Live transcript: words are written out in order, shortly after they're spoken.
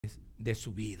de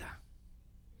su vida.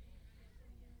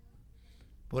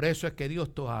 Por eso es que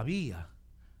Dios todavía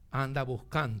anda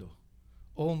buscando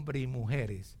hombres y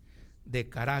mujeres de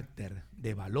carácter,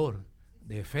 de valor,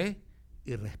 de fe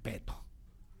y respeto.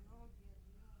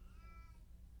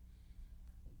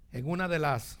 En una de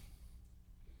las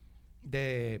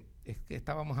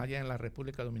estábamos allá en la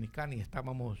República Dominicana y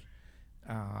estábamos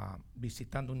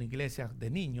visitando una iglesia de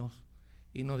niños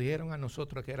y nos dijeron a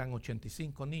nosotros que eran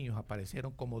 85 niños,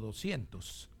 aparecieron como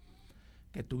 200,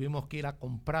 que tuvimos que ir a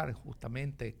comprar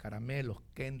justamente caramelos,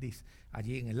 candies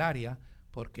allí en el área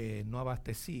porque no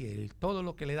abastecía. Todo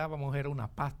lo que le dábamos era una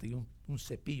pasta y un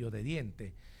cepillo de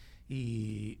dientes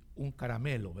y un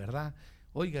caramelo, ¿verdad?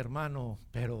 Oiga, hermano,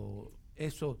 pero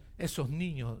esos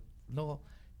niños, no,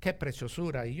 qué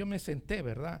preciosura. Y yo me senté,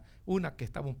 ¿verdad? Una que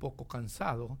estaba un poco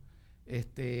cansado,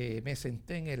 me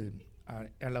senté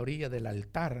a la orilla del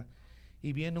altar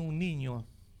y viene un niño,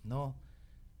 ¿no?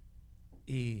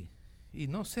 Y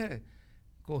no sé,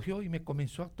 cogió y me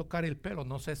comenzó a tocar el pelo.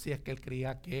 No sé si es que él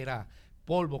creía que era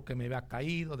polvo que me había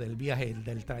caído del viaje,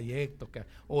 del trayecto,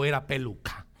 o era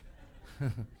peluca.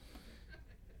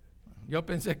 Yo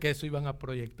pensé que eso iban a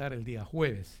proyectar el día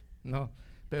jueves, ¿no?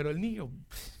 Pero el niño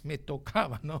me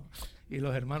tocaba, ¿no? Y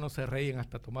los hermanos se reían,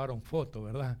 hasta tomaron fotos,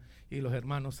 ¿verdad? Y los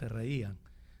hermanos se reían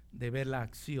de ver la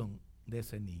acción de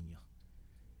ese niño.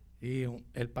 Y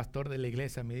el pastor de la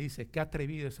iglesia me dice, qué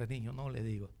atrevido ese niño. No, le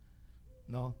digo,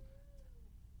 no,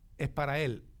 es para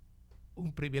él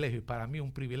un privilegio y para mí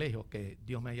un privilegio que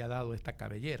Dios me haya dado esta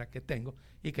cabellera que tengo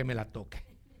y que me la toque.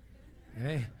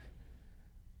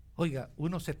 Oiga,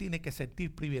 uno se tiene que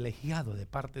sentir privilegiado de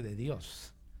parte de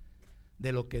Dios,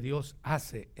 de lo que Dios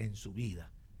hace en su vida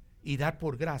y dar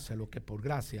por gracia lo que por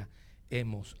gracia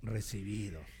hemos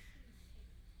recibido.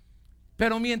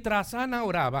 Pero mientras Ana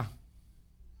oraba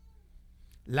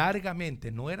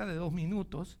largamente, no era de 2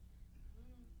 minutos,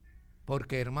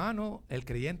 porque hermano, el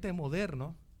creyente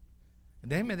moderno,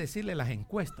 déjenme decirle las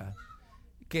encuestas,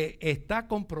 que está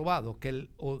comprobado que el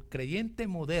creyente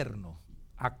moderno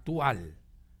actual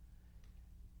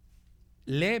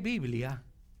lee Biblia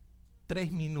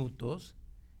 3 minutos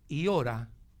y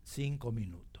ora 5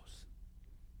 minutos.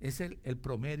 Es el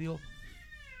promedio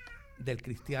del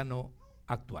cristiano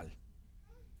actual.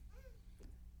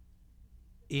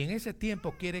 Y en ese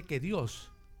tiempo quiere que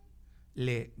Dios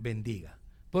le bendiga.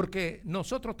 Porque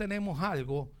nosotros tenemos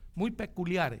algo muy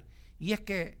peculiar y es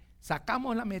que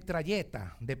sacamos la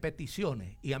metralleta de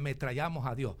peticiones y ametrallamos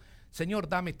a Dios. Señor,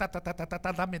 dame,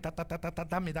 dame.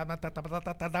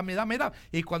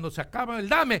 Y cuando se acaba el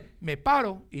dame, me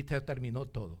paro y te terminó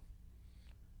todo.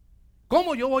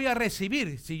 ¿Cómo yo voy a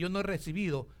recibir si yo no he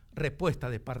recibido respuesta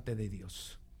de parte de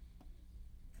Dios?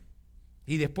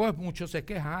 Y después muchos se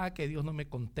quejan, que Dios no me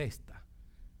contesta,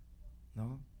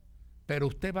 ¿no? Pero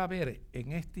usted va a ver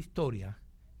en esta historia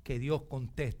que Dios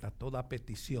contesta toda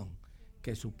petición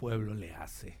que su pueblo le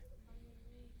hace.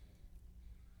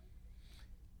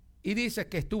 Y dice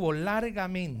que estuvo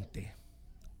largamente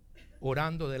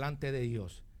orando delante de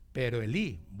Dios, pero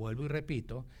Elí, vuelvo y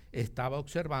repito, estaba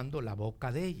observando la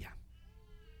boca de ella.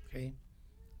 ¿Okay?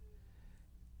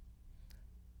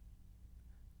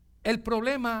 El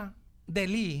problema de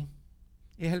Elí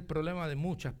es el problema de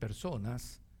muchas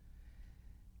personas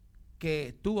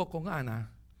que tuvo con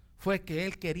Ana, fue que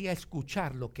él quería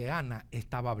escuchar lo que Ana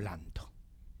estaba hablando.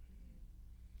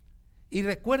 Y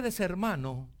recuérdese,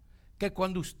 hermano, que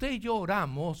cuando usted y yo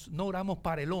oramos, no oramos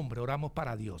para el hombre, oramos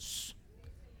para Dios.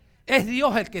 Es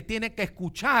Dios el que tiene que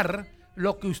escuchar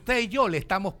lo que usted y yo le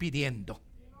estamos pidiendo.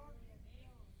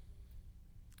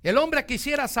 El hombre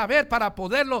quisiera saber para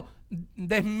poderlo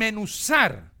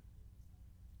desmenuzar,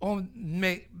 o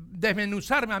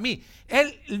desmenuzarme a mí.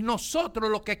 Nosotros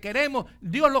lo que queremos,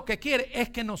 Dios lo que quiere es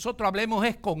que nosotros hablemos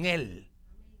es con Él.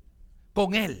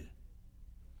 Con Él.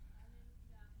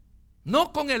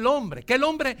 No con el hombre. Que el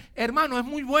hombre, hermano, es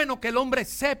muy bueno que el hombre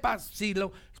sepa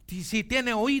si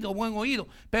tiene oído, buen oído.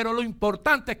 Pero lo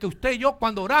importante es que usted y yo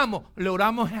cuando oramos, le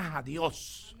oramos a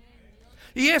Dios.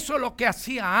 Y eso es lo que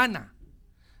hacía Ana.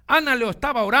 Ana le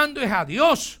estaba orando es a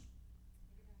Dios.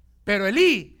 Pero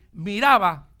Elí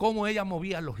miraba cómo ella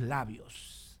movía los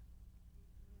labios.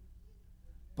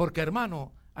 Porque,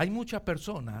 hermano, hay muchas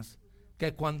personas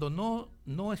que cuando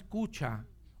no escucha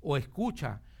o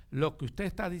escucha lo que usted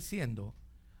está diciendo,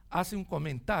 hace un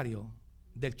comentario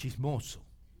del chismoso.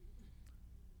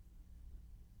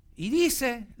 Y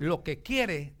dice lo que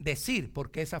quiere decir,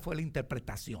 porque esa fue la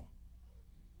interpretación,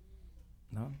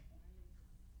 ¿no?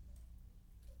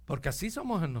 Porque así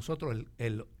somos nosotros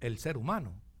el ser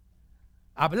humano.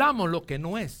 Hablamos lo que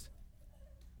no es.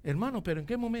 Hermano, pero ¿en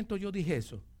qué momento yo dije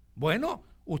eso? Bueno,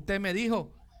 usted me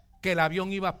dijo que el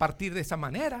avión iba a partir de esa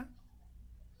manera.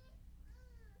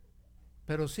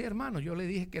 Pero sí, hermano, yo le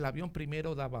dije que el avión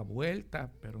primero daba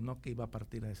vuelta, pero no que iba a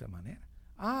partir de esa manera.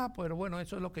 Ah, pero bueno,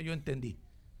 eso es lo que yo entendí.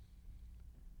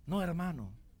 No,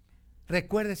 hermano,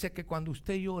 recuérdese que cuando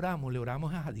usted y yo oramos, le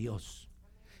oramos a Dios,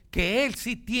 que Él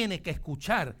sí tiene que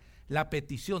escuchar la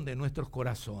petición de nuestros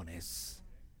corazones.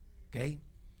 ¿Ok?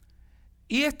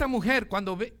 Y esta mujer,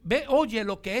 cuando oye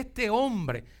lo que este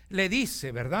hombre le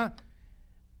dice, ¿verdad?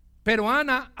 Pero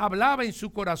Ana hablaba en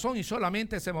su corazón y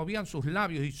solamente se movían sus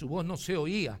labios y su voz no se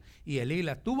oía. Y Elí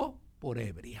la tuvo por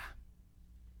ebria.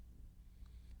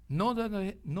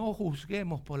 No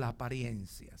juzguemos por las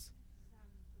apariencias.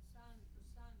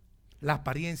 Las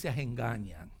apariencias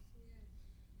engañan.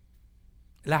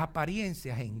 Las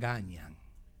apariencias engañan.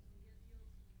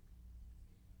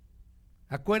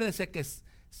 Acuérdese que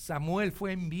Samuel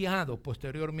fue enviado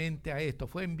posteriormente a esto.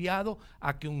 Fue enviado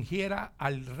a que ungiera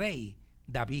al rey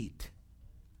David.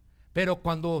 Pero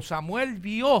cuando Samuel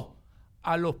vio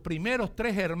a los primeros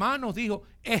 3 hermanos, dijo,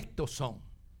 estos son.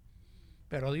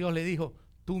 Pero Dios le dijo,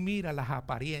 tú mira las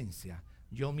apariencias,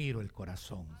 yo miro el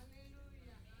corazón.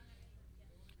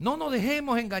 No nos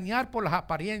dejemos engañar por las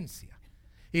apariencias.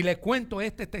 Y le cuento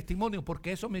este testimonio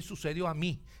porque eso me sucedió a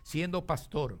mí, siendo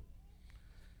pastor.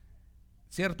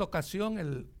 Cierta ocasión,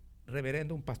 el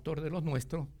reverendo, un pastor de los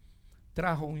nuestros,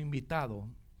 trajo un invitado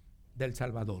del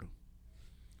Salvador.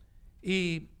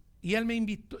 Y él me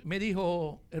invitó, me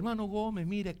dijo, hermano Gómez,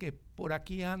 mire que por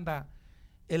aquí anda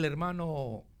el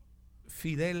hermano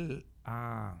Fidel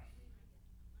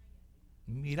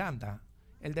Miranda,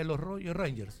 el de los Royal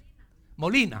Rangers.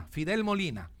 Molina, Fidel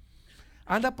Molina.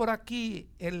 Anda por aquí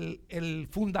el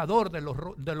fundador de los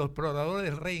exploradores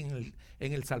del rey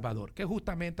en el Salvador, que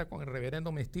justamente con el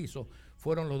reverendo mestizo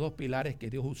fueron los 2 pilares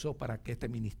que Dios usó para que este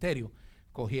ministerio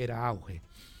cogiera auge.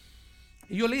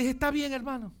 Y yo le dije, está bien,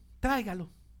 hermano, tráigalo,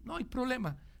 no hay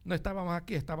problema. No estábamos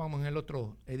aquí, estábamos en el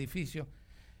otro edificio.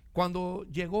 Cuando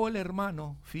llegó el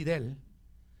hermano Fidel,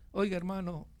 oiga,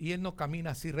 hermano, y él no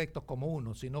camina así recto como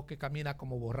uno, sino que camina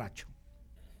como borracho.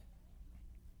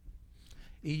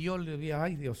 Y yo le dije,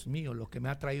 ay, Dios mío, lo que me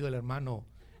ha traído el hermano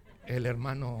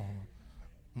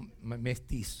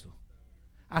mestizo.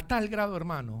 Hasta el grado,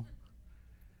 hermano,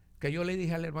 que yo le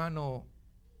dije al hermano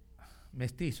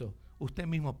mestizo, usted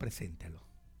mismo preséntelo.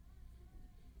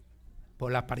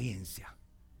 Por la apariencia.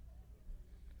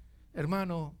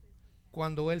 Hermano,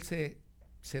 cuando él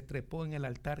se trepó en el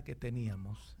altar que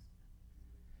teníamos,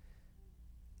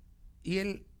 y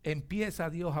él empieza a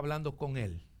Dios hablando con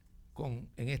él,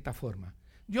 en esta forma.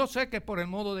 Yo sé que por el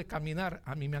modo de caminar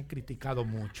a mí me han criticado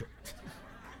mucho.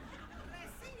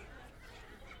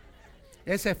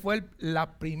 Esa fue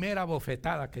la primera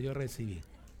bofetada que yo recibí.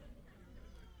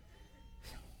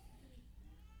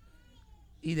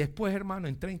 Y después, hermano,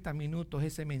 en 30 minutos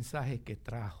ese mensaje que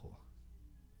trajo,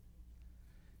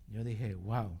 yo dije,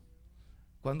 wow.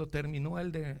 Cuando terminó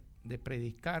él de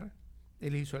predicar,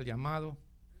 él hizo el llamado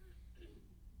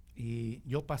y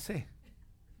yo pasé.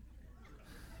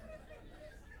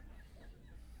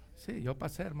 Sí, yo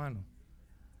pasé, hermano,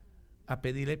 a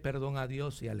pedirle perdón a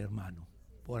Dios y al hermano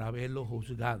por haberlo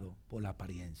juzgado por la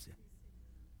apariencia.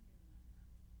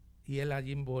 Y él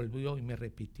allí volvió y me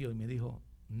repitió y me dijo,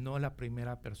 no es la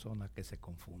primera persona que se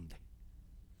confunde.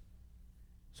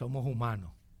 Somos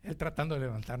humanos. Él tratando de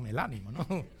levantarme el ánimo, ¿no?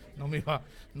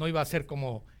 No iba a ser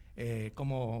como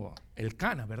el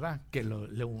Cana, ¿verdad? Que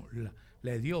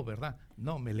le dio, ¿verdad?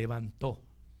 No, me levantó.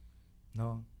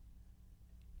 No.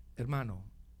 Hermano,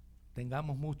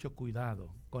 tengamos mucho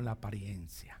cuidado con la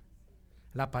apariencia.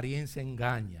 La apariencia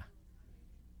engaña.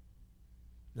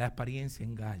 La apariencia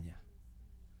engaña.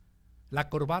 La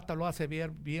corbata lo hace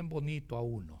bien bonito a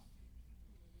uno,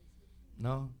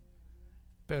 ¿no?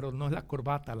 Pero no es la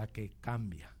corbata la que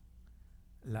cambia.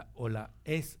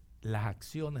 Es las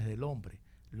acciones del hombre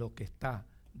lo que está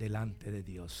delante de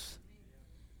Dios.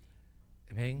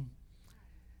 ¿Ven?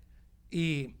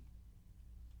 Y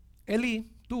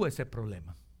Elí tuvo ese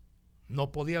problema.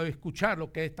 No podía escuchar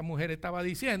lo que esta mujer estaba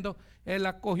diciendo. Él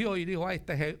la cogió y dijo,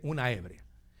 esta es una hebrea.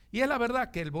 Y es la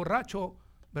verdad que el borracho,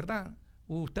 ¿verdad?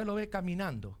 Usted lo ve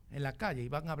caminando en la calle y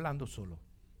van hablando solo.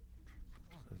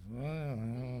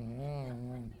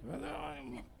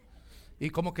 Y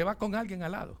como que va con alguien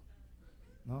al lado.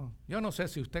 No, yo no sé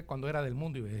si usted cuando era del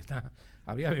mundo y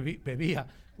bebía,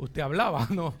 usted hablaba,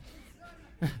 ¿no?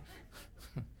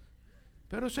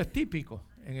 Pero eso es típico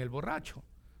en el borracho,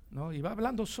 ¿no? Y va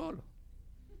hablando solo,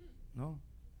 ¿no?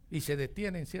 Y se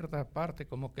detiene en cierta parte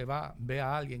como que ve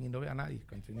a alguien y no ve a nadie.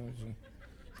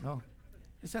 No,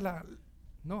 esa es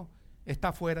no,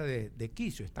 está fuera de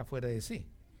quicio, está fuera de sí.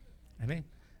 ¿Amén?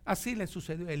 Así le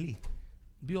sucedió a Elí.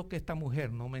 Vio que esta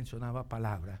mujer no mencionaba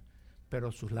palabras,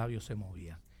 pero sus labios se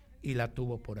movían y la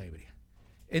tuvo por ebria.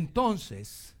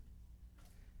 Entonces,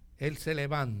 él se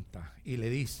levanta y le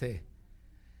dice,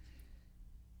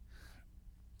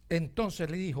 entonces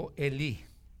le dijo Elí,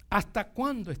 ¿hasta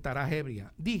cuándo estarás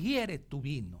ebria? Digiere tu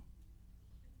vino.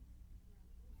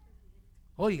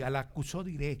 Oiga, la acusó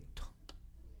directo.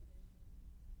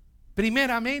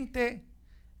 Primeramente,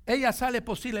 ella sale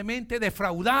posiblemente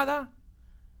defraudada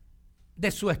de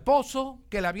su esposo,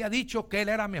 que le había dicho que él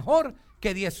era mejor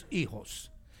que 10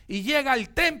 hijos. Y llega al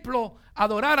templo a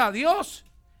adorar a Dios,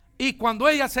 y cuando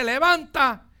ella se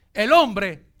levanta, el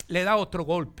hombre le da otro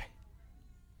golpe.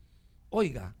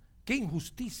 Oiga, qué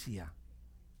injusticia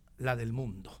la del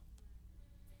mundo,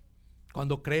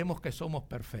 cuando creemos que somos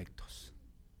perfectos.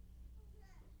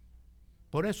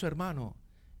 Por eso, hermano,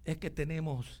 es que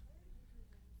tenemos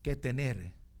que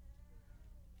tener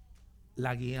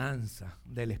la guianza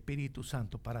del Espíritu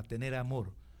Santo para tener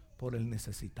amor por el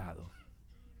necesitado.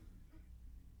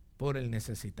 Por el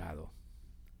necesitado.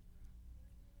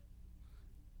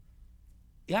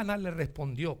 Y Ana le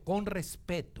respondió con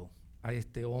respeto a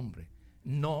este hombre: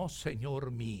 no,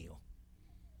 Señor mío.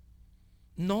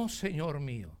 No, Señor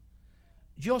mío.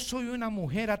 Yo soy una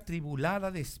mujer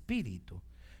atribulada de espíritu.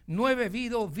 No he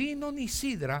bebido vino ni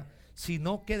sidra,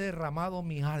 sino que he derramado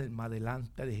mi alma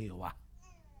delante de Jehová.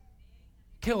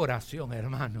 Qué oración,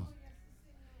 hermano.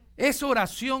 Esa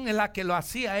oración es la que lo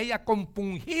hacía ella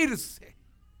compungirse.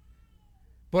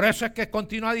 Por eso es que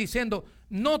continúa diciendo: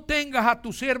 no tengas a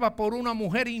tu sierva por una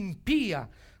mujer impía,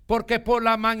 porque por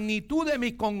la magnitud de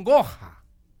mi congoja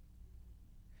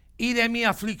y de mi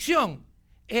aflicción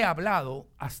he hablado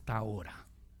hasta ahora.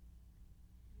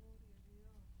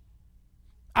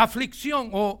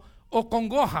 Aflicción o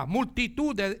congoja,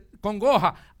 multitud de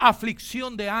congoja,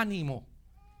 aflicción de ánimo,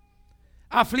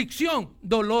 aflicción,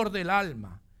 dolor del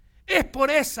alma. Es por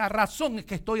esa razón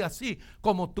que estoy así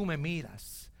como tú me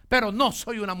miras, pero no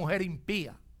soy una mujer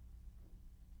impía.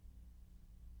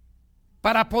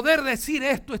 Para poder decir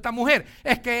esto, esta mujer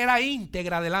es que era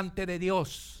íntegra delante de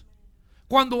Dios.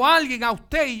 Cuando alguien a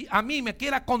usted y a mí me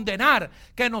quiera condenar,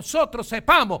 que nosotros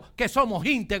sepamos que somos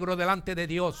íntegros delante de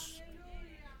Dios.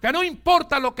 Que no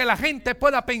importa lo que la gente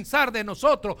pueda pensar de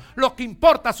nosotros, lo que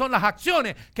importa son las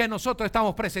acciones que nosotros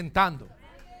estamos presentando.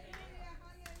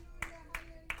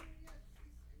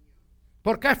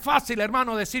 Porque es fácil,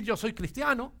 hermano, decir yo soy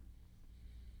cristiano.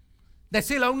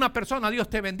 Decirle a una persona Dios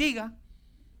te bendiga.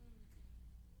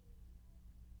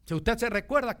 Si usted se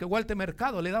recuerda que Walter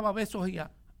Mercado le daba besos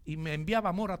y me enviaba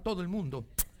amor a todo el mundo.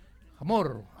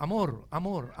 Amor, amor,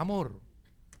 amor, amor.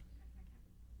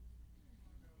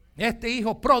 Este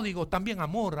hijo pródigo también,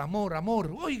 amor, amor,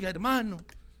 amor. Oiga, hermano.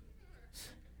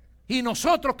 Y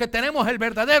nosotros que tenemos el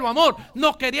verdadero amor,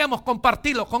 no queríamos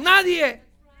compartirlo con nadie.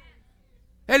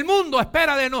 El mundo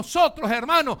espera de nosotros,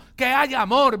 hermanos, que haya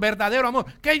amor, verdadero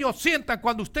amor. Que ellos sientan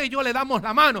cuando usted y yo le damos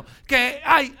la mano, que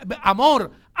hay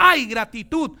amor, hay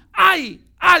gratitud, hay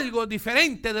algo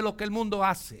diferente de lo que el mundo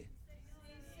hace.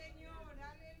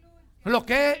 Lo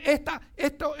que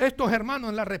estos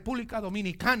hermanos en la República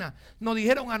Dominicana nos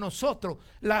dijeron a nosotros,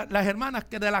 las hermanas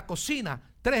que de la cocina,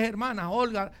 3 hermanas,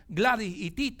 Olga, Gladys y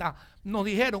Tita, nos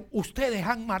dijeron: ustedes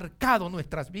han marcado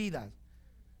nuestras vidas.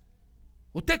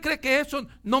 ¿Usted cree que eso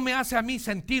no me hace a mí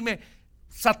sentirme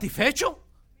satisfecho?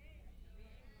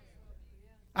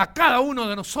 A cada uno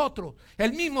de nosotros,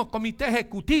 el mismo comité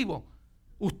ejecutivo,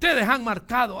 ustedes han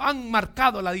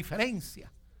marcado la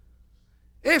diferencia.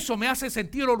 Eso me hace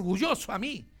sentir orgulloso a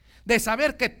mí, de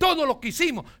saber que todo lo que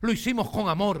hicimos, lo hicimos con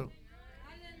amor.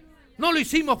 No lo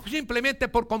hicimos simplemente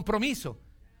por compromiso.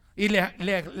 Y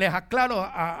les aclaro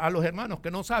a los hermanos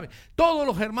que no saben, todos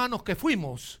los hermanos que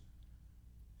fuimos,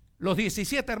 los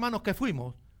 17 hermanos que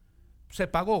fuimos, se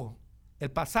pagó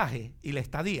el pasaje y la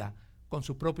estadía con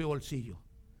su propio bolsillo.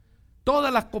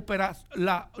 Todas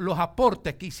los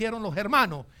aportes que hicieron los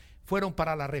hermanos fueron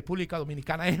para la República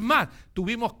Dominicana. Es más,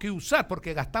 tuvimos que usar,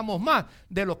 porque gastamos más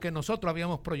de lo que nosotros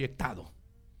habíamos proyectado.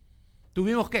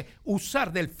 Tuvimos que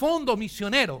usar del fondo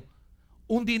misionero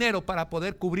un dinero para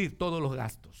poder cubrir todos los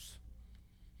gastos.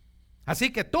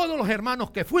 Así que todos los hermanos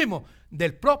que fuimos,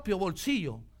 del propio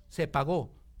bolsillo se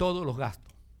pagó todos los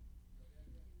gastos.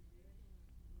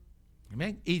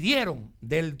 Amén. Y dieron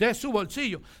de su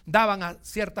bolsillo, daban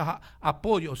ciertos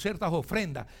apoyos, ciertas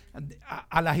ofrendas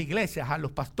a las iglesias, a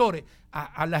los pastores,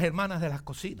 a las hermanas de las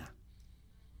cocinas.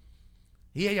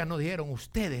 Y ellas nos dijeron: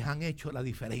 ustedes han hecho la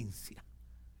diferencia.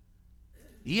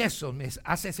 Y eso me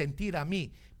hace sentir a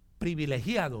mí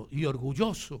privilegiado y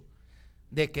orgulloso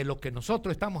de que lo que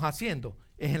nosotros estamos haciendo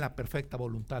es en la perfecta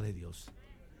voluntad de Dios.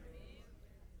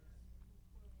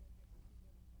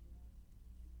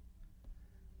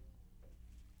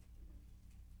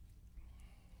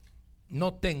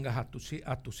 no tengas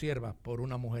a tu sierva por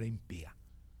una mujer impía.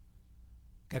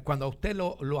 Que cuando a usted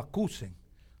lo acusen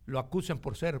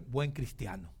por ser buen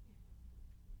cristiano.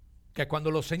 Que cuando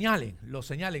lo señalen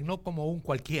no como un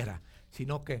cualquiera,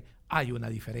 sino que hay una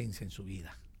diferencia en su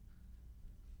vida.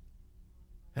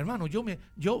 Hermano,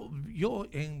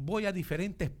 voy a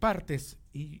diferentes partes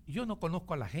y yo no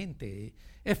conozco a la gente.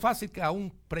 Es fácil que a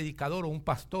un predicador o un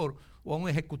pastor o a un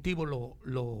ejecutivo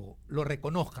lo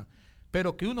reconozcan,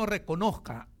 pero que uno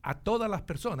reconozca a todas las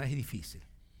personas es difícil,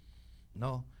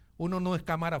 ¿no? Uno no es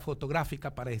cámara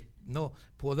fotográfica para no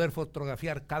poder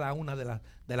fotografiar cada una de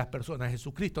las personas.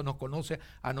 Jesucristo nos conoce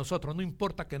a nosotros. No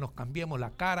importa que nos cambiemos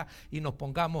la cara y nos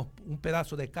pongamos un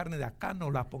pedazo de carne de acá,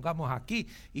 nos la pongamos aquí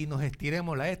y nos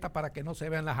estiremos la esta para que no se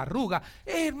vean las arrugas.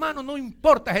 Hermano, no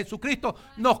importa. Jesucristo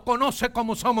nos conoce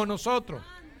como somos nosotros.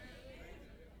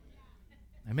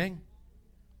 Amén.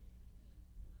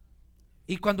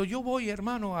 Y cuando yo voy,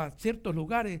 hermano, a ciertos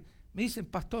lugares, me dicen: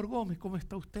 Pastor Gómez, ¿cómo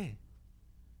está usted?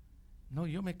 No,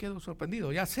 yo me quedo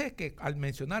sorprendido. Ya sé que al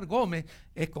mencionar Gómez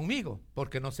es conmigo,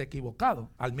 porque no se ha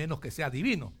equivocado, al menos que sea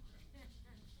divino.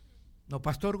 No,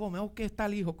 Pastor Gómez, ¿qué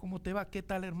tal, hijo? ¿Cómo te va? ¿Qué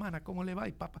tal, hermana? ¿Cómo le va?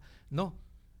 Y papá. No,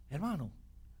 hermano,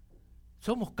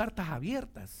 somos cartas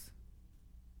abiertas.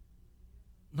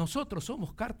 Nosotros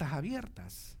somos cartas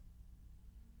abiertas.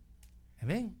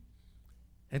 ¿Ven?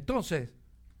 Entonces,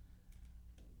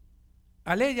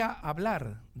 al ella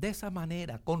hablar de esa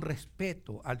manera, con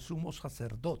respeto al sumo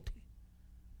sacerdote,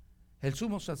 el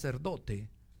sumo sacerdote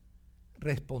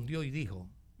respondió y dijo: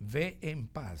 ve en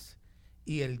paz,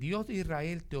 y el Dios de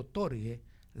Israel te otorgue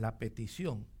la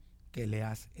petición que le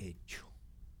has hecho.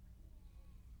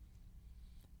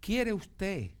 ¿Quiere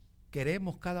usted,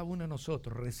 queremos cada uno de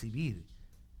nosotros recibir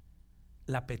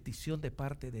la petición de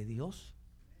parte de Dios?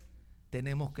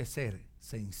 Tenemos que ser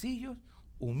sencillos,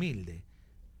 humildes,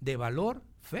 de valor,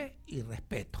 fe y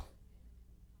respeto.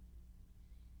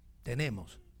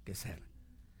 Tenemos que ser.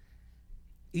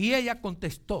 Y ella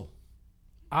contestó: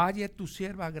 halle tu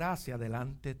sierva gracia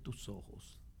delante de tus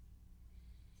ojos.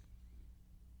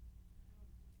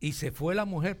 Y se fue la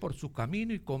mujer por su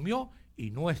camino y comió,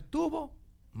 y no estuvo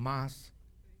más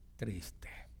triste.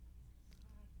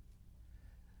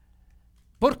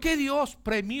 ¿Por qué Dios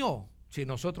premió? Si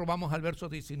nosotros vamos al verso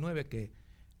 19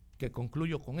 que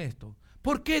concluyo con esto.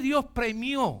 ¿Por qué Dios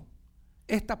premió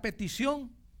esta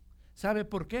petición? ¿Sabe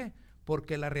por qué?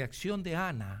 Porque la reacción de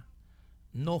Ana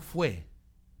no fue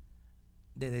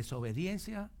de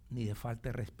desobediencia ni de falta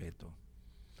de respeto.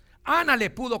 Ana le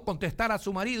pudo contestar a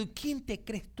su marido: ¿quién te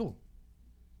crees tú?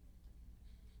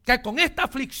 Que con esta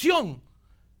aflicción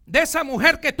de esa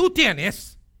mujer que tú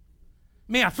tienes,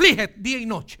 me aflige día y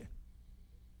noche.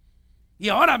 Y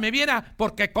ahora me viene,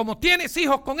 porque como tienes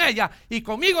hijos con ella y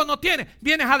conmigo no tienes,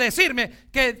 vienes a decirme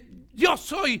que yo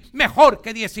soy mejor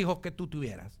que 10 hijos que tú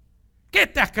tuvieras. ¿Qué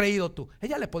te has creído tú?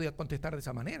 Ella le podía contestar de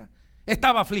esa manera.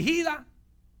 Estaba afligida,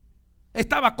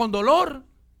 estaba con dolor,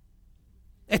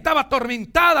 estaba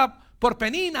atormentada por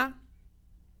Penina,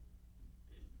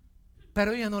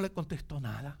 pero ella no le contestó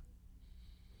nada.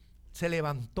 Se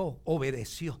levantó,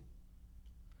 obedeció.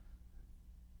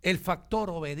 El factor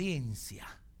obediencia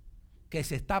que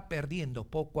se está perdiendo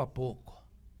poco a poco.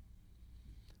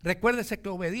 Recuérdese que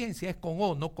obediencia es con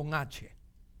O, no con H,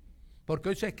 porque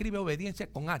hoy se escribe obediencia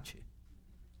con H.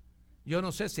 Yo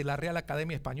no sé si la Real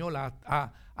Academia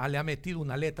Española le ha metido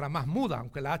una letra más muda,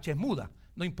 aunque la H es muda.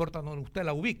 No importa donde usted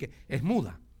la ubique, es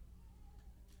muda.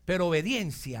 Pero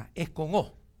obediencia es con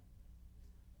O.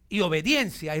 Y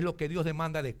obediencia es lo que Dios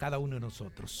demanda de cada uno de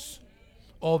nosotros.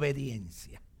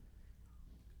 Obediencia.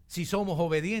 Si somos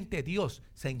obedientes, Dios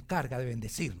se encarga de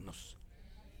bendecirnos.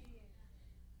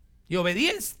 Y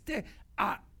obediente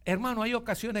a... Hermano, hay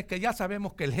ocasiones que ya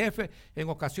sabemos que el jefe en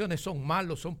ocasiones son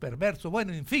malos, son perversos,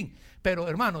 bueno, en fin. Pero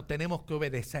hermano, tenemos que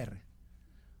obedecer.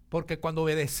 Porque cuando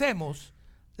obedecemos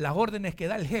las órdenes que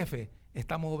da el jefe,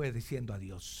 estamos obedeciendo a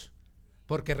Dios.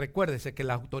 Porque recuérdese que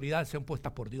las autoridades son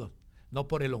puestas por Dios, no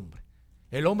por el hombre.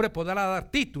 El hombre podrá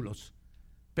dar títulos,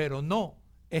 pero no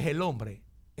es el hombre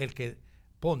el que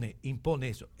impone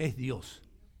eso, es Dios.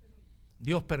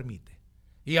 Dios permite.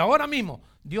 Y ahora mismo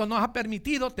Dios nos ha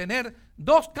permitido tener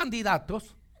 2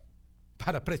 candidatos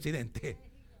para presidente.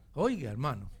 Oiga,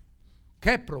 hermano,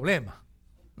 qué problema,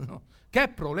 ¿no? Qué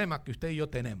problema que usted y yo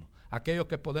tenemos. Aquellos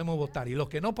que podemos votar y los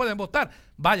que no pueden votar,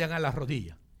 vayan a las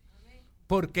rodillas.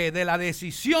 Porque de la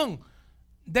decisión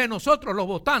de nosotros los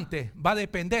votantes va a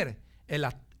depender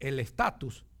el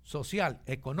estatus social,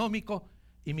 económico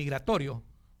y migratorio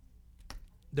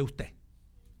de usted.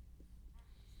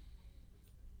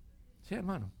 Sí,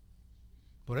 hermano.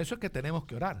 Por eso es que tenemos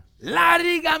que orar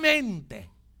largamente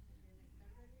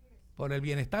por el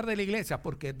bienestar de la iglesia,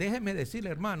 porque déjeme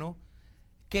decirle, hermano,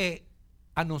 que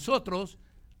a nosotros,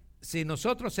 si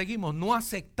nosotros seguimos no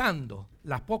aceptando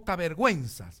las pocas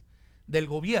vergüenzas del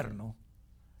gobierno,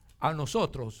 a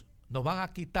nosotros nos van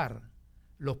a quitar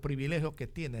los privilegios que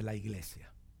tiene la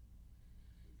iglesia.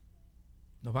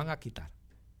 Nos van a quitar.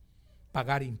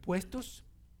 Pagar impuestos,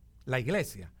 la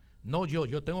iglesia, no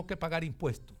yo tengo que pagar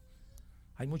impuestos.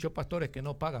 Hay muchos pastores que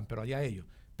no pagan, pero allá ellos.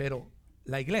 Pero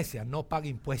la iglesia no paga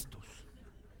impuestos.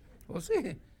 ¿O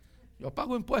sí? Yo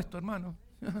pago impuestos, hermano.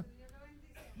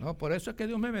 No, por eso es que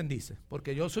Dios me bendice,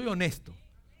 porque yo soy honesto.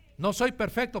 No soy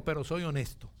perfecto, pero soy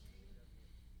honesto.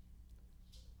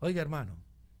 Oiga, hermano,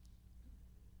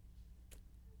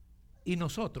 y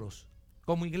nosotros,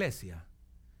 como iglesia,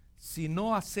 si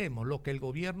no hacemos lo que el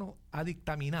gobierno ha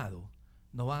dictaminado,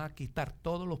 nos van a quitar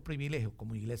todos los privilegios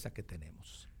como iglesia que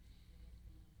tenemos.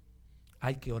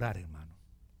 Hay que orar, hermano,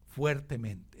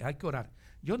 fuertemente, hay que orar.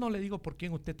 Yo no le digo por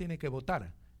quién usted tiene que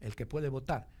votar, el que puede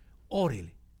votar,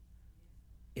 órele.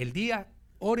 El día,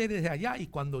 ore desde allá, y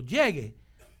cuando llegue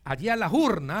allí a las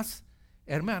urnas,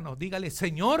 hermano, dígale: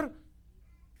 Señor,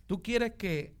 tú quieres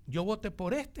que yo vote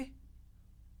por este,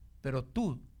 pero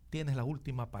tú tienes la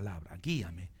última palabra,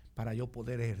 guíame para yo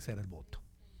poder ejercer el voto.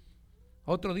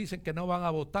 Otros dicen que no van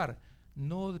a votar.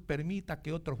 No permita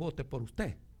que otros voten por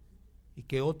usted y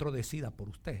que otro decida por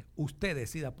usted. Usted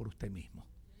decida por usted mismo.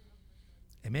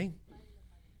 Amén.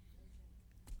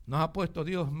 Nos ha puesto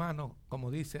Dios, hermano,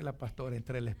 como dice la pastora,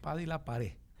 entre la espada y la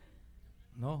pared.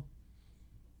 No.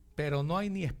 Pero no hay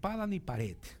ni espada ni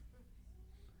pared.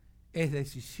 Es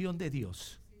decisión de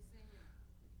Dios.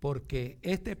 Porque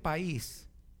este país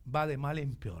va de mal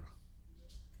en peor.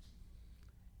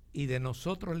 Y de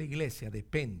nosotros, la iglesia,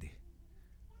 depende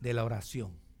de la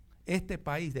oración. Este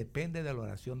país depende de la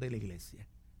oración de la iglesia.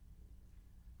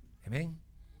 Amén.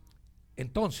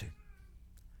 Entonces,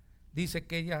 dice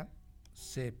que ella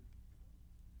se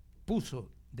puso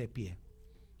de pie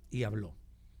y habló.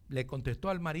 Le contestó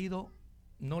al marido,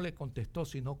 no le contestó,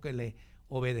 sino que le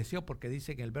obedeció, porque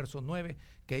dice en el verso 9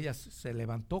 que ella se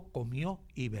levantó, comió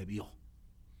y bebió. O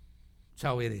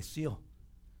sea, obedeció.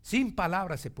 Sin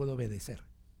palabras se puede obedecer.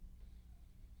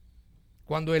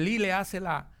 Cuando Elí le hace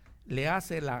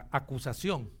la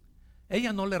acusación,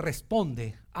 ella no le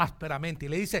responde ásperamente y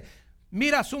le dice: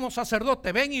 mira, sumo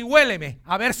sacerdote, ven y huéleme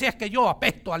a ver si es que yo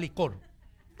apesto a licor.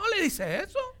 No le dice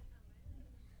eso.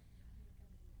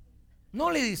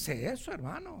 No le dice eso,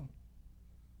 hermano.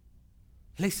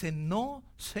 Le dice: no,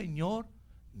 Señor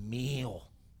mío.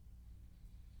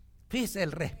 Fíjese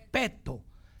el respeto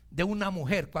de una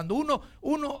mujer. Cuando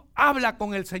uno habla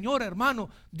con el Señor, hermano,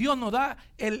 Dios nos da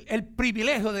el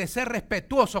privilegio de ser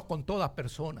respetuosos con todas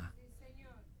personas.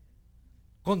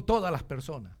 Con todas las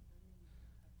personas.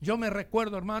 Yo me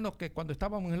recuerdo, hermanos, que cuando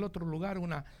estábamos en el otro lugar,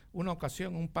 una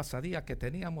ocasión, un pasadía que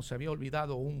teníamos, se había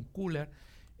olvidado un cooler,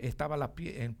 estaba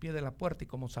en pie de la puerta, y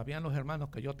como sabían los hermanos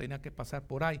que yo tenía que pasar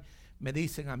por ahí, me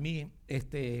dicen a mí: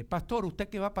 pastor, usted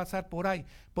que va a pasar por ahí,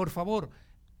 por favor,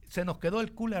 se nos quedó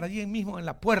el cooler allí mismo en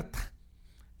la puerta.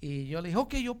 Y yo le dije: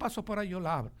 ok, yo paso por ahí, yo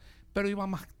la abro. Pero iba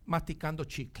masticando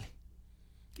chicle.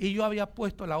 Y yo había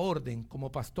puesto la orden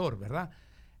como pastor, ¿verdad?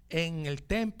 En el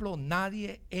templo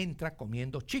nadie entra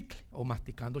comiendo chicle o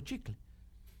masticando chicle.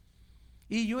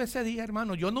 Y yo ese día,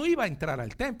 hermano, yo no iba a entrar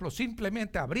al templo,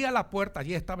 simplemente abría la puerta,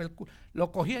 allí estaba el cooler,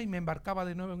 lo cogía y me embarcaba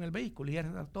de nuevo en el vehículo, y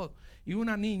era todo. Y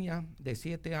una niña de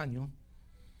 7 años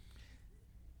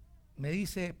me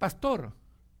dice: pastor,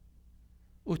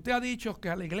 usted ha dicho que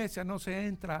a la iglesia no se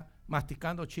entra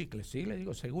masticando chicle. Sí, le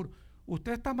digo, seguro.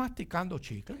 ¿Usted está masticando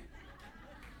chicle?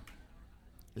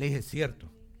 Le dije: cierto.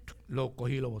 Lo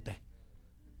cogí y lo boté.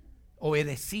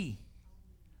 Obedecí,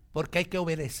 porque hay que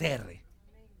obedecer.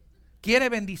 Quiere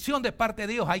bendición de parte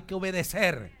de Dios, hay que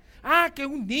obedecer. Ah, que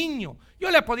un niño.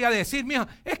 Yo le podía decir: mija,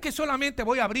 es que solamente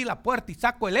voy a abrir la puerta y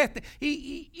saco el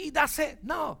y dase.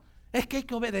 No, es que hay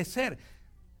que obedecer.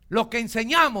 Lo que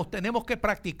enseñamos tenemos que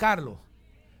practicarlo.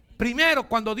 Primero,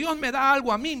 cuando Dios me da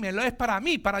algo a mí, me lo es para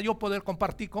mí, para yo poder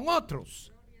compartir con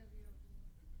otros.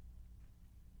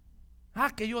 Ah,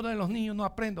 que yo de los niños no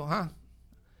aprendo. Ah,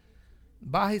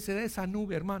 bájese de esa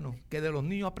nube, hermano, que de los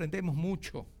niños aprendemos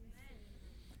mucho.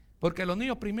 Porque los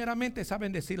niños primeramente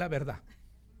saben decir la verdad.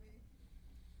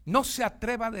 No se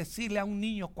atreva a decirle a un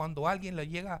niño cuando alguien le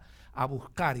llega a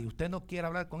buscar y usted no quiere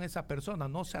hablar con esa persona,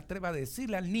 no se atreva a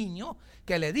decirle al niño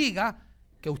que le diga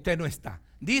que usted no está.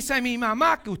 Dice mi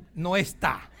mamá que no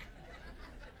está.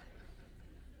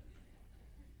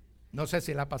 No sé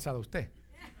si le ha pasado a usted.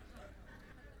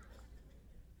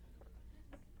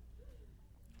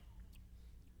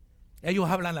 Ellos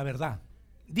hablan la verdad,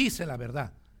 dicen la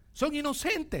verdad, son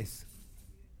inocentes.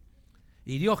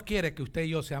 Y Dios quiere que usted y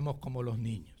yo seamos como los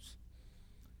niños.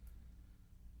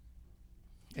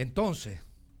 Entonces,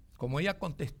 como ella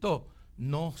contestó,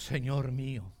 no, Señor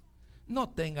mío, no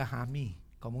tengas a mí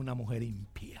como una mujer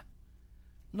impía.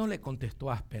 No le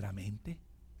contestó ásperamente.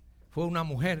 Fue una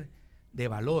mujer de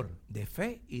valor, de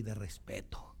fe y de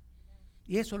respeto.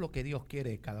 Y eso es lo que Dios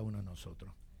quiere de cada uno de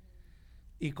nosotros.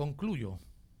 Y concluyo.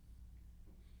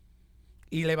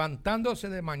 Y levantándose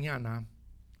de mañana,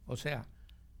 o sea,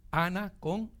 Ana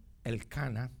con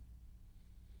Elcana,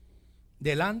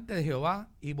 delante de Jehová,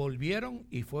 y volvieron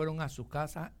y fueron a su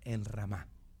casa en Ramá.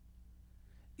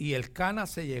 Y Elcana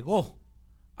se llegó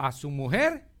a su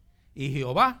mujer y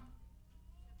Jehová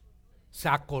se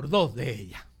acordó de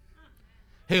ella.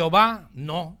 Jehová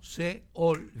no se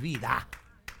olvida.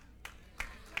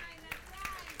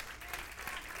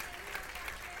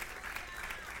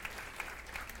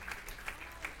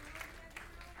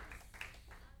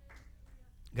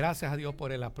 Gracias a Dios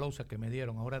por el aplauso que me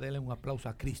dieron. Ahora denle un aplauso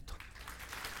a Cristo.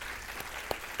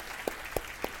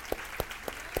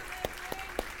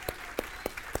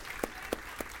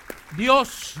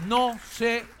 Dios no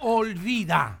se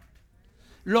olvida.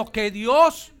 Lo que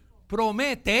Dios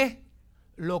promete,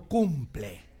 lo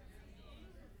cumple.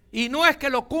 Y no es que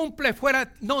lo cumple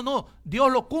fuera, no, Dios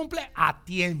lo cumple a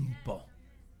tiempo.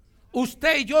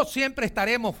 Usted y yo siempre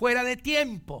estaremos fuera de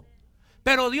tiempo,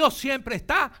 pero Dios siempre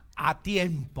está a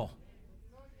tiempo.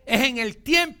 Es en el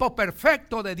tiempo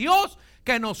perfecto de Dios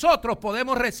que nosotros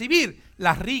podemos recibir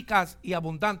las ricas y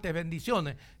abundantes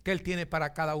bendiciones que Él tiene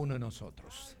para cada uno de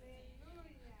nosotros.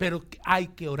 Pero hay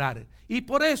que orar. Y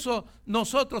por eso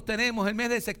nosotros tenemos el mes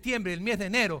de septiembre y el mes de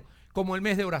enero como el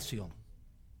mes de oración.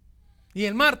 Y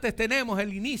el martes tenemos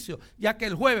el inicio, ya que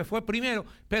el jueves fue primero,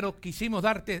 pero quisimos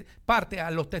darte parte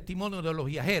a los testimonios de los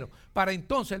viajeros. Para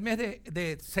entonces el mes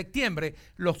de septiembre,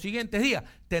 los siguientes días,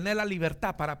 tener la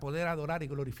libertad para poder adorar y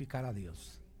glorificar a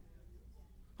Dios.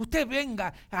 Usted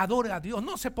venga, adore a Dios,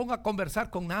 no se ponga a conversar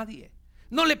con nadie.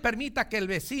 No le permita que el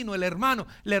vecino, el hermano,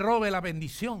 le robe la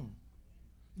bendición.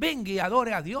 Venga y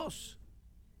adore a Dios.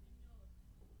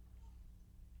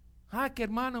 Que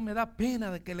hermano, me da pena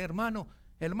de que el hermano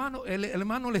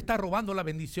le está robando la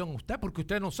bendición a usted, porque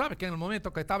usted no sabe que en el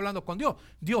momento que está hablando con Dios,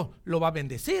 Dios lo va a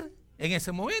bendecir en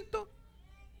ese momento.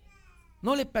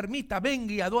 No le permita,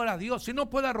 venga y adore a Dios. Si no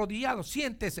puede arrodillado,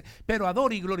 siéntese, pero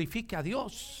adore y glorifique a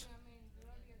Dios.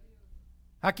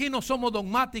 Aquí no somos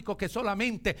dogmáticos que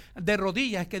solamente de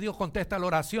rodillas es que Dios contesta la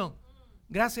oración.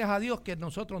 Gracias a Dios que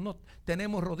nosotros no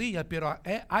tenemos rodillas, pero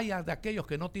hay de aquellos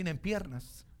que no tienen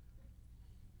piernas.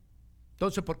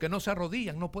 Entonces, porque no se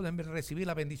arrodillan, no pueden recibir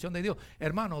la bendición de Dios.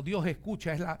 Hermano, Dios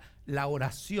escucha, es la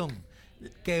oración.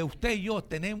 Que usted y yo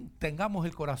tengamos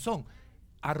el corazón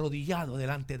arrodillado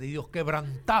delante de Dios,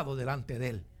 quebrantado delante de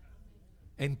Él.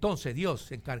 Entonces Dios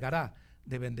se encargará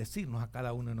de bendecirnos a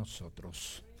cada uno de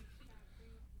nosotros.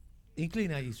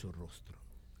 Inclina allí su rostro.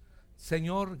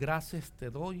 Señor, gracias te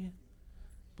doy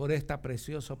por esta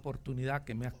preciosa oportunidad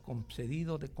que me has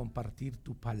concedido de compartir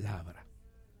tu palabra.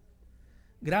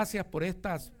 Gracias por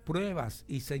estas pruebas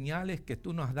y señales que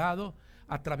tú nos has dado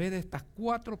a través de estas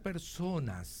 4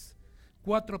 personas,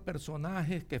 4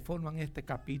 personajes que forman este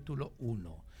capítulo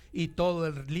 1 y todo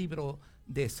el libro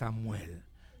de Samuel.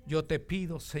 Yo te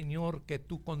pido, Señor, que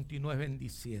tú continúes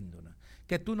bendiciéndonos,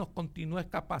 que tú nos continúes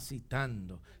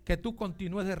capacitando, que tú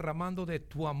continúes derramando de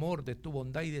tu amor, de tu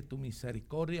bondad y de tu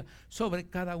misericordia sobre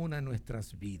cada una de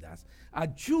nuestras vidas.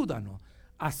 Ayúdanos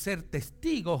a ser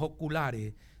testigos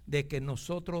oculares de que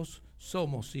nosotros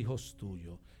somos hijos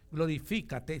tuyos.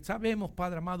 Glorifícate. Sabemos,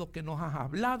 Padre amado, que nos has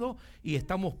hablado y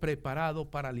estamos preparados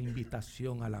para la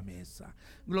invitación a la mesa.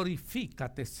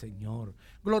 Glorifícate, Señor.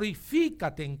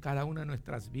 Glorifícate en cada una de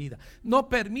nuestras vidas. No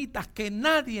permitas que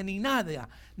nadie ni nada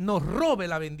nos robe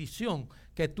la bendición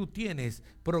que tú tienes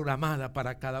programada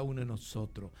para cada uno de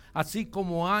nosotros. Así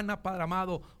como Ana, Padre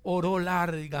amado, oró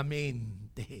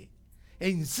largamente.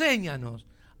 Enséñanos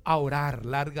a orar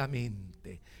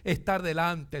largamente, estar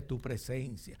delante de tu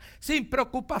presencia, sin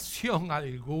preocupación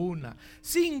alguna,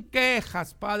 sin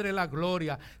quejas, Padre de la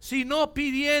gloria, sino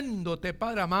pidiéndote,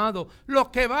 Padre amado,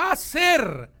 lo que va a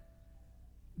ser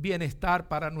bienestar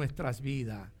para nuestras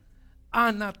vidas.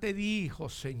 Ana te dijo,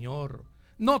 Señor,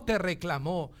 no te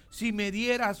reclamó, si me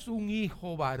dieras un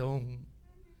hijo varón,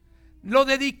 lo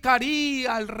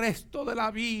dedicaría el resto de la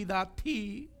vida a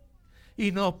ti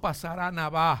y no pasará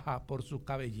navaja por su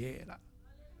cabellera.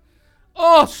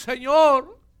 Oh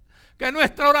Señor, que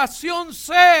nuestra oración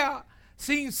sea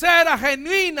sincera,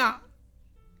 genuina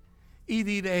y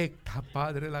directa,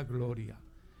 Padre de la gloria.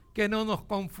 Que no nos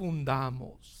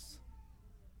confundamos.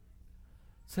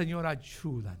 Señor,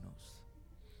 ayúdanos.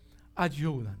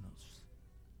 Ayúdanos.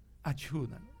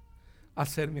 ayúdanos a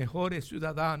ser mejores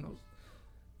ciudadanos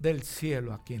del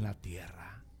cielo aquí en la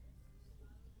tierra.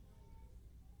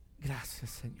 Gracias,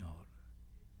 Señor.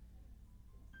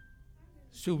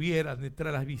 Si hubiera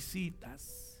entre las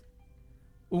visitas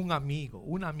un amigo,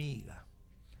 una amiga,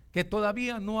 que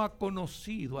todavía no ha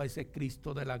conocido a ese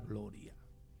Cristo de la gloria,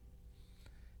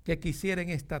 que quisiera en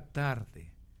esta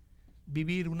tarde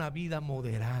vivir una vida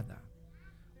moderada,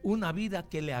 una vida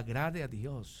que le agrade a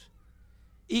Dios,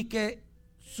 y que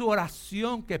su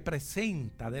oración que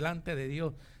presenta delante de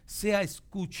Dios sea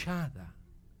escuchada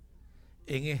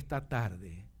en esta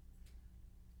tarde,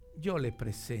 yo le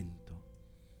presento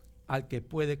al que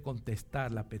puede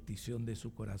contestar la petición de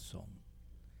su corazón.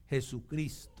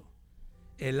 Jesucristo,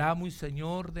 el amo y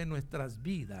Señor de nuestras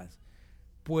vidas,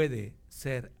 puede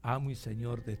ser amo y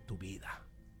Señor de tu vida.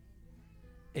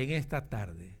 En esta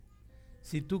tarde,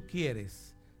 si tú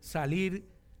quieres salir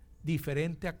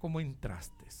diferente a como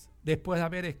entraste, después de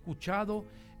haber escuchado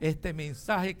este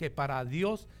mensaje que para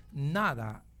Dios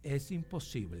nada es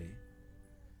imposible,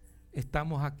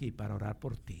 estamos aquí para orar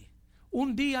por ti.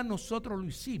 Un día nosotros lo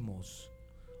hicimos,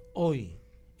 hoy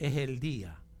es el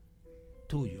día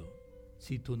tuyo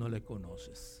si tú no le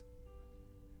conoces.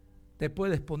 Te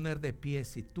puedes poner de pie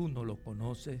si tú no lo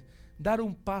conoces, dar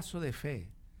un paso de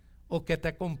fe, o que te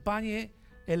acompañe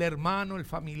el hermano, el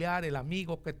familiar, el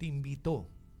amigo que te invitó,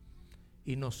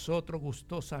 y nosotros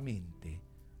gustosamente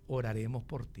oraremos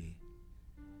por ti.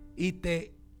 Y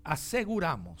te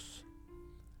aseguramos,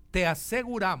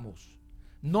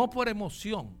 no por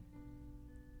emoción,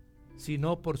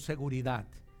 sino por seguridad,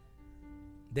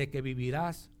 de que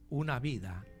vivirás una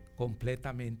vida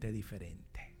completamente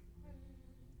diferente.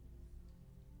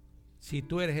 Si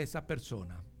tú eres esa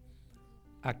persona,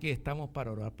 aquí estamos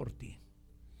para orar por ti.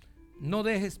 No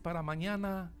dejes para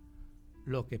mañana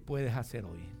lo que puedes hacer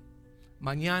hoy.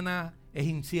 Mañana es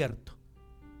incierto.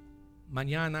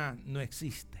 Mañana no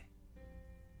existe.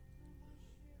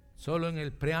 Solo en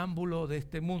el preámbulo de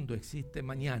este mundo existe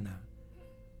mañana.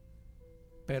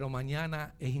 Pero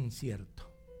mañana es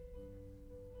incierto.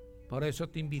 Por eso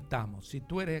te invitamos. Si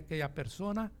tú eres aquella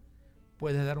persona,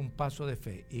 puedes dar un paso de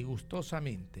fe y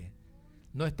gustosamente.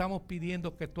 No estamos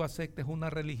pidiendo que tú aceptes una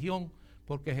religión,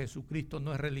 porque Jesucristo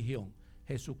no es religión.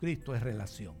 Jesucristo es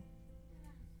relación.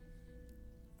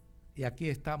 Y aquí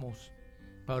estamos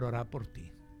para orar por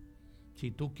ti.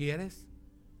 Si tú quieres,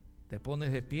 te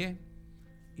pones de pie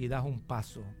y das un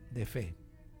paso de fe.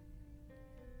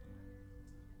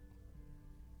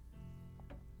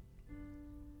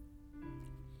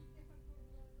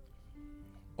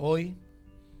 Hoy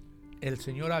el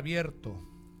Señor ha abierto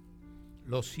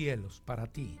los cielos para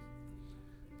ti,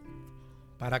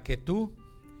 para que tú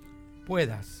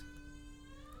puedas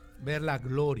ver la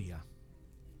gloria,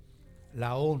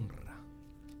 la honra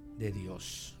de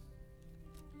Dios.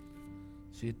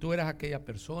 Si tú eres aquella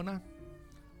persona,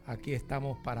 aquí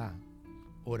estamos para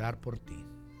orar por ti.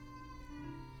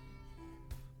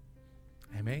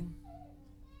 Amén.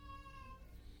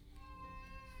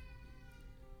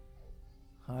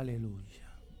 Aleluya.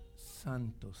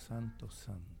 Santo, santo,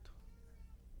 santo.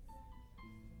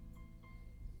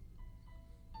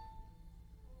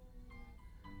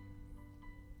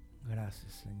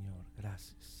 Gracias, Señor.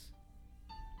 Gracias.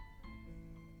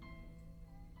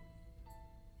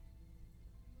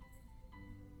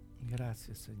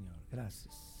 Gracias, Señor.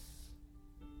 Gracias.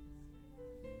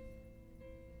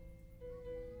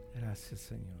 Gracias,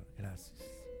 Señor. Gracias.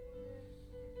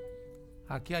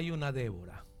 Aquí hay una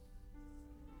Débora.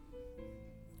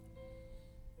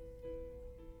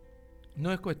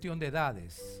 No es cuestión de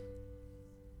edades.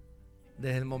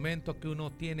 Desde el momento que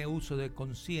uno tiene uso de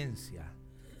conciencia,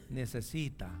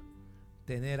 necesita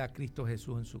tener a Cristo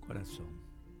Jesús en su corazón.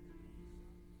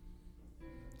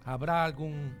 ¿Habrá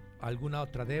alguna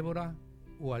otra Débora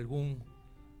o algún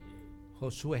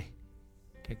Josué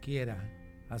que quiera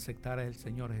aceptar al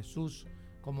Señor Jesús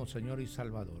como Señor y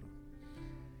Salvador?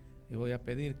 Y voy a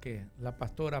pedir que la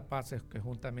pastora pase, que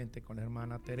juntamente con la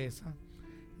hermana Teresa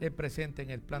le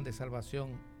presenten el plan de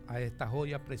salvación a esta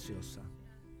joya preciosa.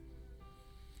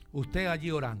 Usted allí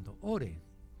orando, ore,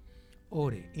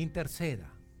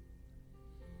 interceda.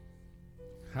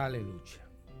 Aleluya.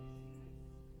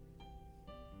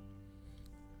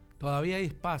 Todavía hay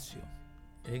espacio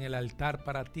en el altar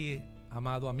para ti,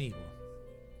 amado amigo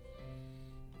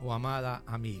o amada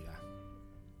amiga.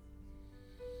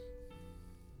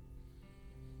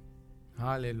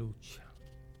 Aleluya.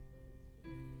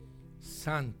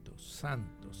 Santo,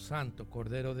 santo, santo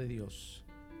Cordero de Dios.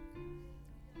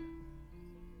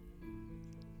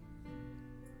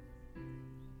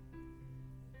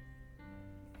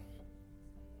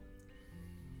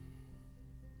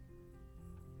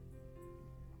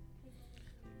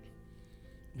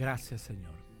 Gracias,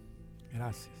 Señor.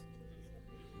 Gracias.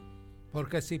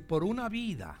 Porque si por una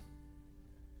vida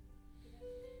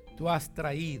tú has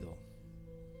traído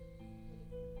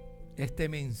este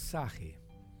mensaje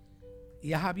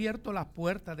y has abierto las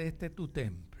puertas de este tu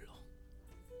templo,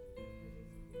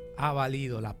 ha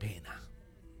valido la pena.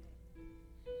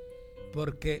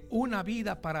 Porque una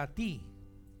vida para ti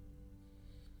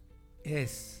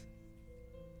es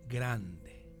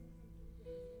grande,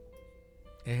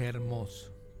 es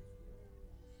hermoso.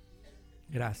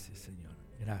 Gracias, Señor.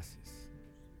 Gracias.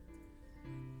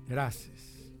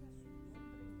 Gracias.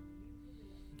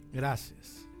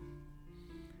 Gracias.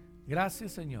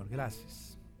 Gracias, Señor.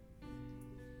 Gracias.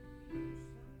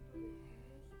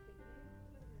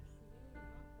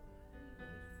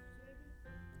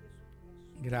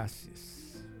 Gracias.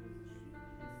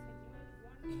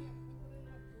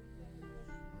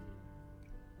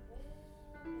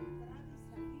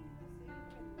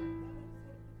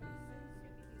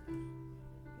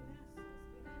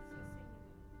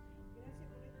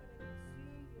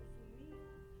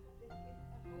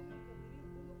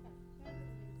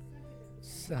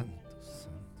 Santos,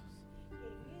 santos.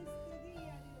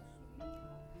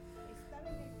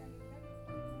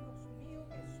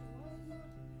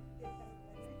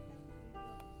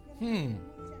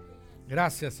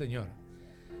 Gracias, Señor,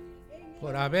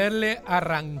 por haberle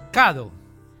arrancado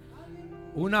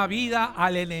una vida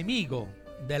al enemigo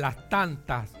de las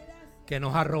tantas que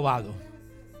nos ha robado.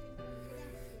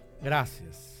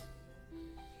 Gracias.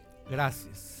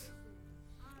 Gracias.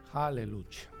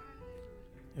 Aleluya.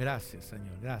 Gracias,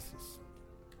 Señor. Gracias.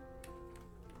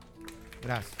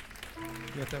 Gracias.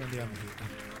 Dios te bendiga, mi hijita.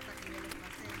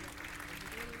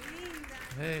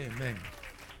 Amén.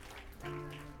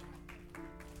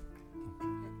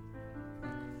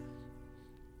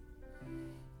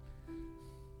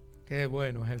 Qué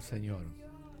bueno es el Señor.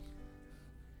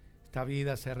 Esta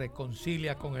vida se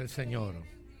reconcilia con el Señor.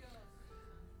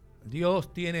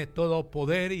 Dios tiene todo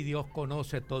poder y Dios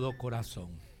conoce todo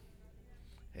corazón.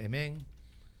 Amén.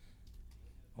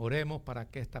 Oremos para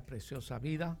que esta preciosa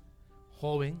vida,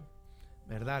 joven,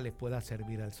 ¿verdad?, le pueda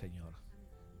servir al Señor.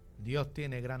 Dios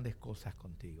tiene grandes cosas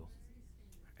contigo.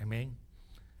 Amén.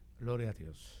 Gloria a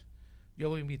Dios. Yo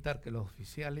voy a invitar que los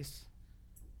oficiales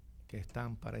que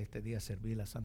están para este día servir la Santa